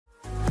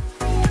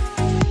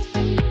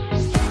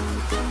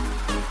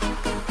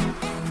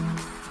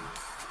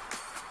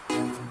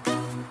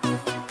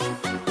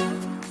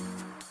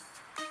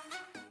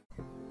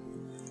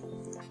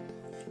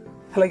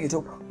Hello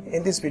YouTube,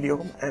 in this video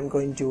I'm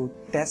going to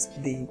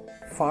test the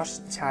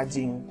fast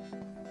charging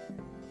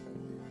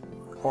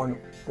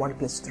on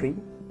OnePlus 3.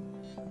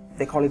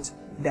 They call it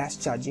dash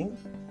charging,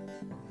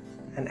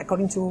 and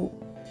according to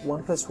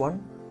OnePlus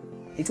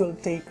 1 it will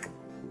take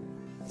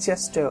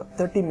just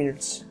 30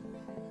 minutes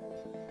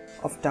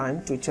of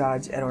time to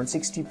charge around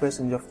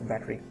 60% of the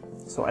battery.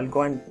 So I'll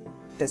go and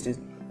test it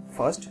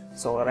first.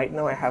 So right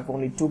now I have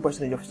only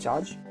 2% of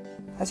charge.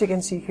 As you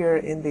can see here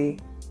in the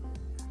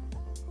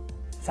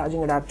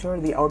charging adapter,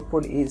 the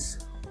output is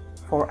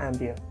 4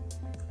 ampere.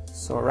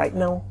 So right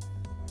now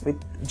with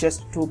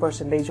just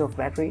 2% of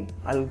battery,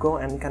 I'll go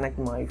and connect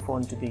my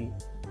phone to the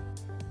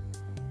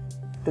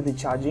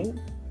charging.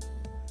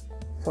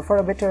 So for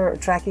a better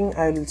tracking,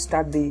 I'll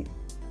start the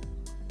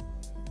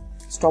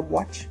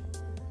stopwatch.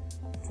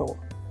 So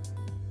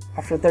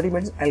after 30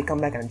 minutes I'll come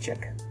back and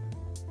check.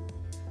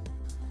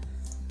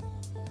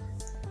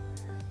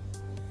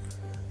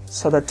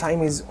 So the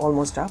time is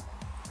almost up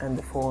and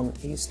the phone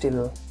is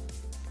still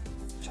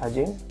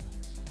charging.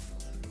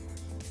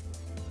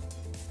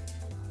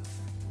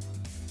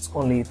 It's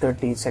only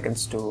 30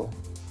 seconds to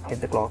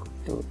hit the clock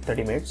to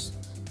 30 minutes.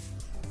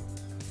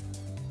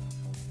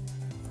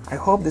 I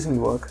hope this will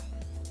work.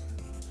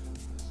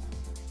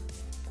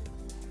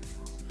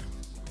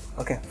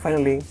 Okay,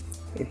 finally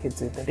it hits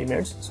the 30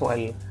 minutes, so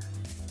I'll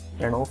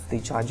turn off the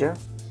charger,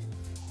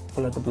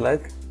 pull out the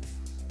plug.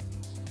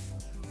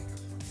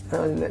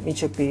 Now let me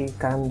check the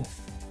current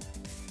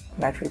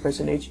battery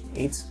percentage.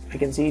 I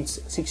can see it's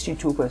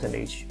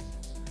 62%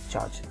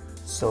 charge.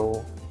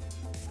 So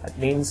that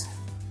means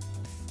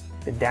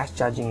the dash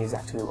charging is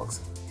actually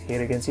works.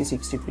 Here you can see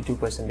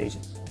 62%.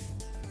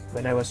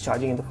 When I was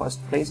charging in the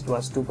first place, it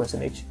was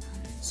 2%.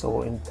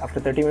 So after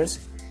 30 minutes,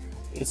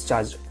 it's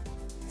charged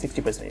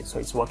 60%. So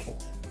it's working.